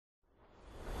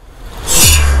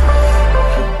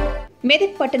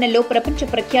మెదక్ పట్టణంలో ప్రపంచ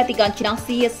ప్రఖ్యాతిగాంచిన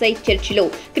సిఎస్ఐ చర్చిలో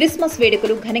క్రిస్మస్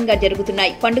వేడుకలు ఘనంగా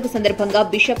జరుగుతున్నాయి. పండుగ సందర్భంగా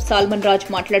బిషప్ సాల్మన్ రాజ్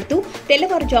మాట్లాడుతూ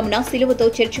తెల్లవారుజామున సిలువతో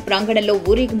చర్చి ప్రాంగణంలో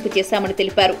ఊరేగింపు చేశామని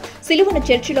తెలిపారు. సిలువను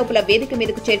చర్చి లోపల వేదిక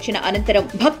మీదకు చేర్చిన అనంతరం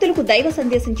భక్తులకు దైవ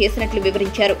సందేశం చేసినట్లు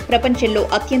వివరించారు. ప్రపంచంలో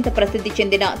అత్యంత ప్రసిద్ధి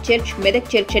చెందిన చర్చ్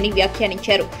మెదక్ చర్చ్ అని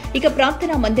వ్యాఖ్యానించారు. ఇక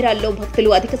ప్రార్థనా మందిరాల్లో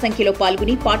భక్తులు అధిక సంఖ్యలో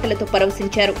పాల్గొని పాటలతో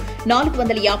పరవశించారు.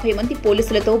 450 మంది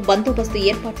పోలీసులతో బందోబస్తు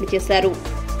ఏర్పాట్లు చేశారు.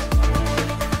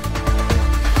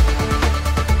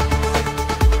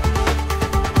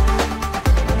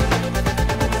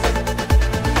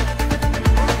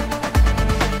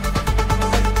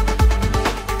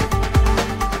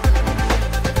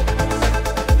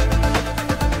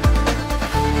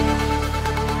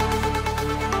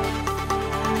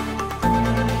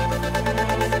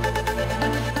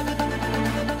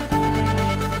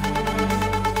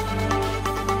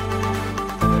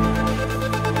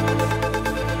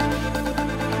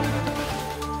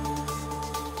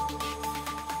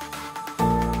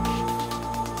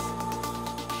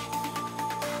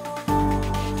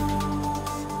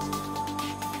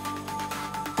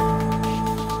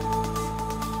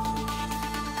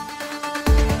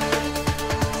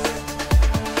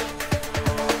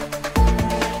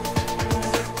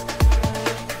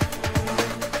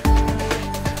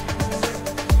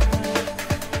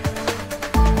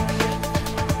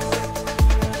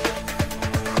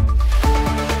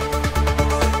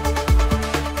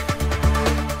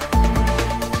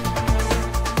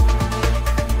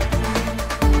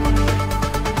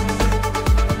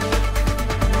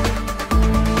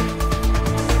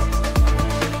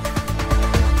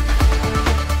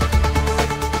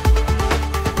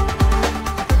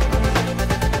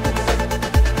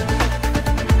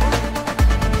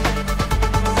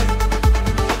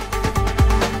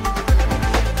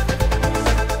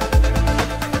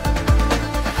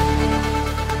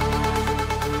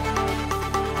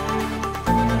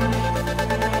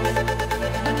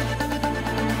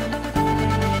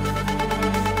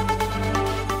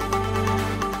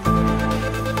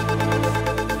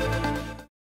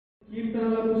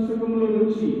 పుస్తకంలో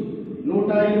నుంచి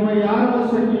 126వ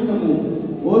సంగీతము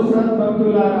ఓ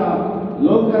సద్భక్తులారా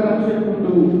లోక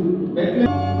రక్షకుడు